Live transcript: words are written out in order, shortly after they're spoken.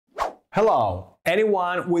Hello!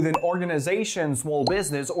 Anyone with an organization, small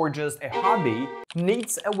business, or just a hobby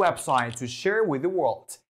needs a website to share with the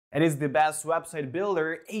world. It is the best website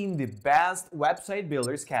builder in the best website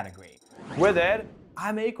builders category. With it,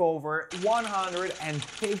 I make over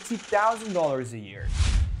 $150,000 a year.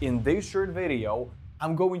 In this short video,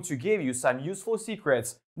 I'm going to give you some useful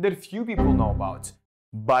secrets that few people know about,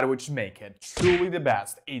 but which make it truly the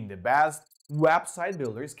best in the best website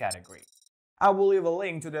builders category. I will leave a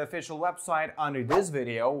link to the official website under this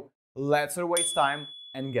video. Let's not waste time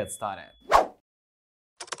and get started.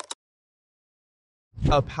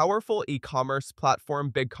 A powerful e-commerce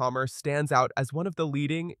platform, BigCommerce, stands out as one of the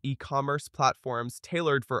leading e-commerce platforms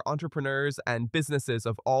tailored for entrepreneurs and businesses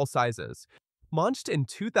of all sizes. Launched in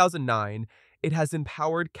 2009, it has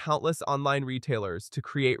empowered countless online retailers to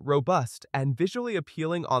create robust and visually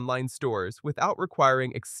appealing online stores without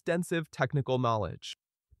requiring extensive technical knowledge.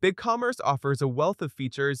 BigCommerce offers a wealth of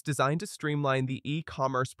features designed to streamline the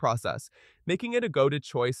e-commerce process, making it a go-to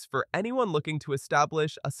choice for anyone looking to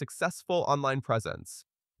establish a successful online presence.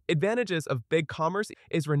 Advantages of BigCommerce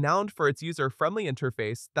is renowned for its user-friendly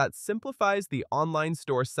interface that simplifies the online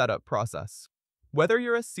store setup process. Whether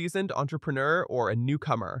you're a seasoned entrepreneur or a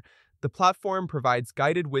newcomer, the platform provides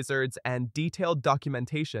guided wizards and detailed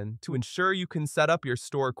documentation to ensure you can set up your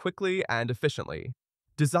store quickly and efficiently.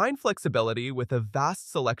 Design flexibility with a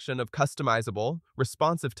vast selection of customizable,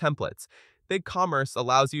 responsive templates, BigCommerce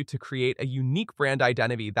allows you to create a unique brand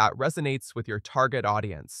identity that resonates with your target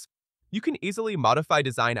audience. You can easily modify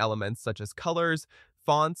design elements such as colors,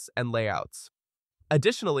 fonts, and layouts.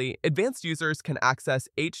 Additionally, advanced users can access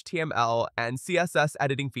HTML and CSS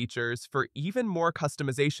editing features for even more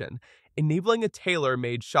customization, enabling a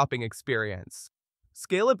tailor-made shopping experience.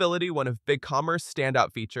 Scalability, one of BigCommerce's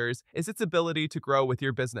standout features, is its ability to grow with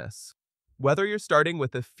your business. Whether you're starting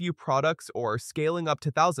with a few products or scaling up to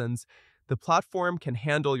thousands, the platform can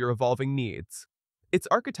handle your evolving needs. Its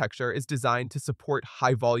architecture is designed to support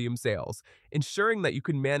high-volume sales, ensuring that you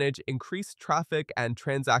can manage increased traffic and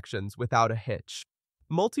transactions without a hitch.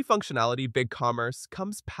 Multifunctionality BigCommerce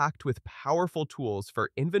comes packed with powerful tools for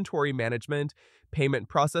inventory management, payment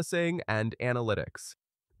processing, and analytics.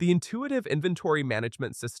 The intuitive inventory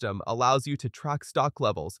management system allows you to track stock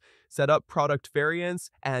levels, set up product variants,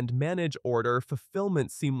 and manage order fulfillment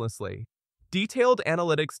seamlessly. Detailed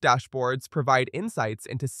analytics dashboards provide insights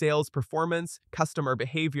into sales performance, customer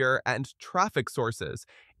behavior, and traffic sources,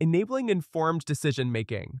 enabling informed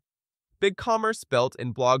decision-making. BigCommerce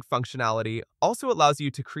built-in blog functionality also allows you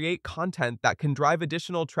to create content that can drive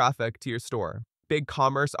additional traffic to your store.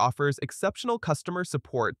 BigCommerce offers exceptional customer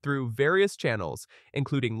support through various channels,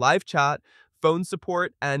 including live chat, phone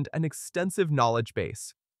support, and an extensive knowledge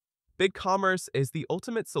base. BigCommerce is the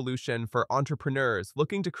ultimate solution for entrepreneurs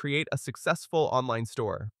looking to create a successful online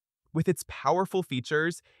store. With its powerful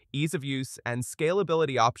features, ease of use, and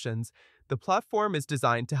scalability options, the platform is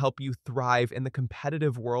designed to help you thrive in the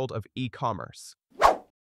competitive world of e-commerce.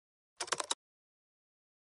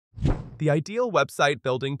 The ideal website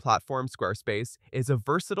building platform, Squarespace, is a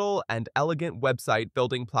versatile and elegant website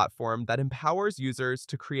building platform that empowers users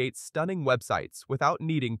to create stunning websites without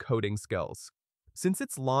needing coding skills. Since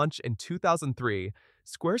its launch in 2003,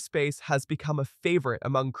 Squarespace has become a favorite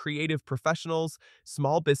among creative professionals,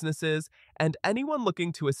 small businesses, and anyone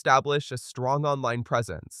looking to establish a strong online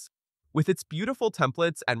presence. With its beautiful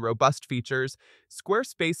templates and robust features,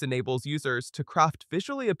 Squarespace enables users to craft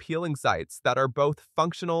visually appealing sites that are both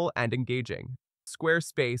functional and engaging.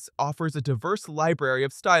 Squarespace offers a diverse library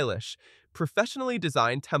of stylish, professionally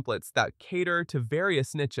designed templates that cater to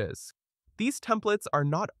various niches. These templates are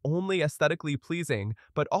not only aesthetically pleasing,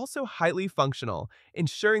 but also highly functional,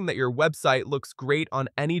 ensuring that your website looks great on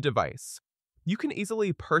any device. You can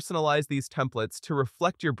easily personalize these templates to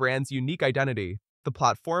reflect your brand's unique identity. The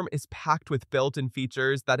platform is packed with built-in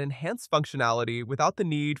features that enhance functionality without the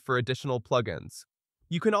need for additional plugins.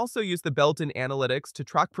 You can also use the built-in analytics to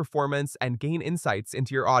track performance and gain insights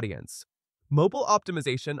into your audience. Mobile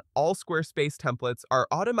optimization: all Squarespace templates are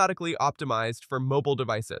automatically optimized for mobile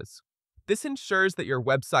devices. This ensures that your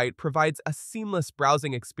website provides a seamless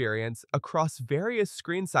browsing experience across various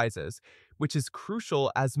screen sizes, which is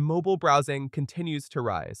crucial as mobile browsing continues to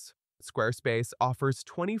rise. Squarespace offers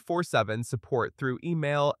 24/7 support through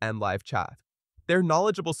email and live chat. Their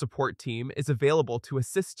knowledgeable support team is available to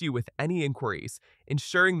assist you with any inquiries,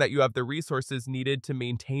 ensuring that you have the resources needed to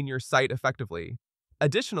maintain your site effectively.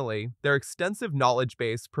 Additionally, their extensive knowledge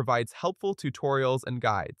base provides helpful tutorials and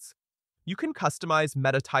guides. You can customize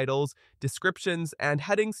meta titles, descriptions, and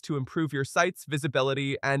headings to improve your site's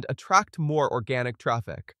visibility and attract more organic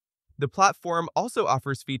traffic. The platform also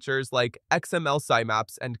offers features like XML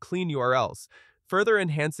sitemaps and clean URLs, further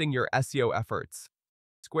enhancing your SEO efforts.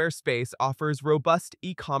 Squarespace offers robust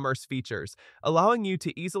e-commerce features, allowing you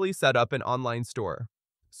to easily set up an online store.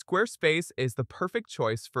 Squarespace is the perfect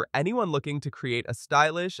choice for anyone looking to create a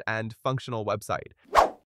stylish and functional website.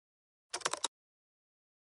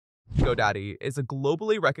 GoDaddy is a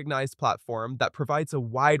globally recognized platform that provides a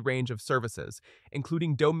wide range of services,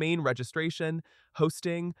 including domain registration,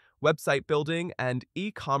 hosting, website building, and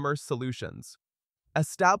e-commerce solutions.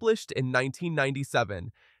 Established in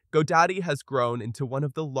 1997, GoDaddy has grown into one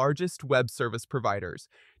of the largest web service providers,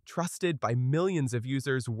 trusted by millions of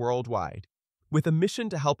users worldwide. With a mission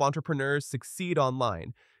to help entrepreneurs succeed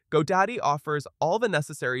online, GoDaddy offers all the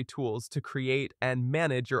necessary tools to create and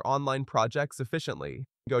manage your online projects efficiently.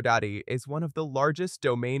 GoDaddy is one of the largest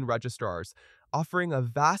domain registrars, offering a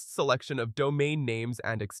vast selection of domain names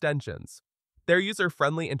and extensions. Their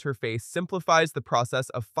user-friendly interface simplifies the process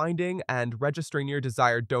of finding and registering your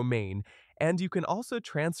desired domain, and you can also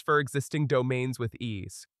transfer existing domains with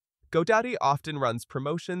ease. GoDaddy often runs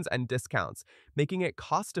promotions and discounts, making it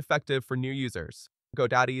cost-effective for new users.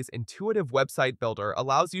 GoDaddy's intuitive website builder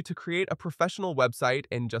allows you to create a professional website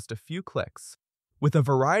in just a few clicks. With a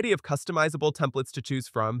variety of customizable templates to choose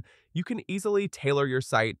from, you can easily tailor your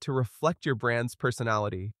site to reflect your brand's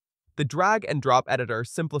personality. The drag-and-drop editor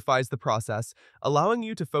simplifies the process, allowing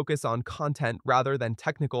you to focus on content rather than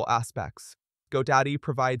technical aspects. GoDaddy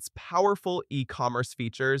provides powerful e-commerce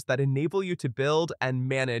features that enable you to build and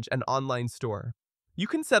manage an online store. You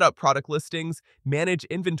can set up product listings, manage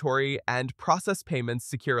inventory, and process payments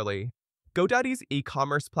securely. GoDaddy's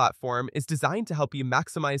e-commerce platform is designed to help you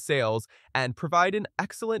maximize sales and provide an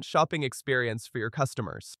excellent shopping experience for your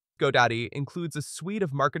customers. GoDaddy includes a suite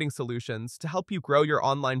of marketing solutions to help you grow your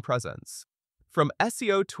online presence. From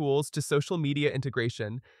SEO tools to social media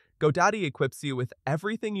integration, GoDaddy equips you with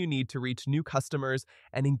everything you need to reach new customers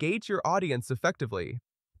and engage your audience effectively.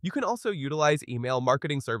 You can also utilize email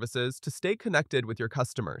marketing services to stay connected with your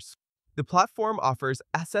customers. The platform offers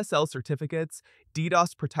SSL certificates,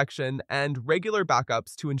 DDoS protection, and regular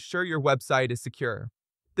backups to ensure your website is secure.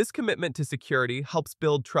 This commitment to security helps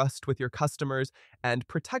build trust with your customers and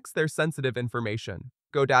protects their sensitive information.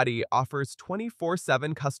 GoDaddy offers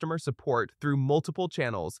 24/7 customer support through multiple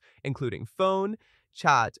channels, including phone,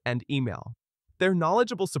 chat, and email. Their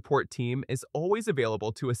knowledgeable support team is always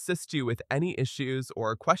available to assist you with any issues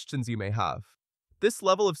or questions you may have. This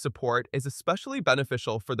level of support is especially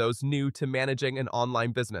beneficial for those new to managing an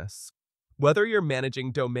online business. Whether you're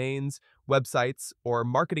managing domains, websites, or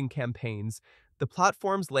marketing campaigns, the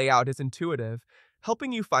platform's layout is intuitive,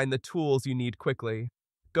 helping you find the tools you need quickly.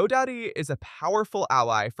 GoDaddy is a powerful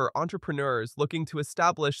ally for entrepreneurs looking to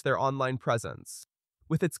establish their online presence.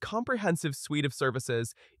 With its comprehensive suite of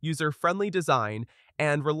services, user-friendly design,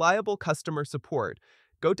 and reliable customer support,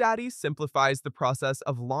 GoDaddy simplifies the process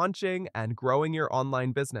of launching and growing your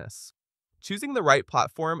online business. Choosing the right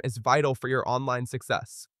platform is vital for your online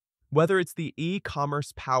success. Whether it's the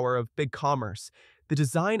e-commerce power of BigCommerce, the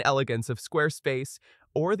design elegance of Squarespace,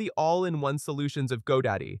 or the all-in-one solutions of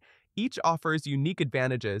GoDaddy, each offers unique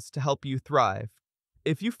advantages to help you thrive.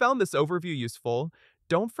 If you found this overview useful,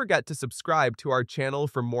 don't forget to subscribe to our channel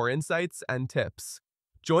for more insights and tips.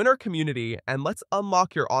 Join our community and let's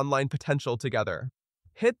unlock your online potential together.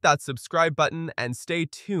 Hit that subscribe button and stay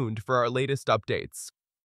tuned for our latest updates.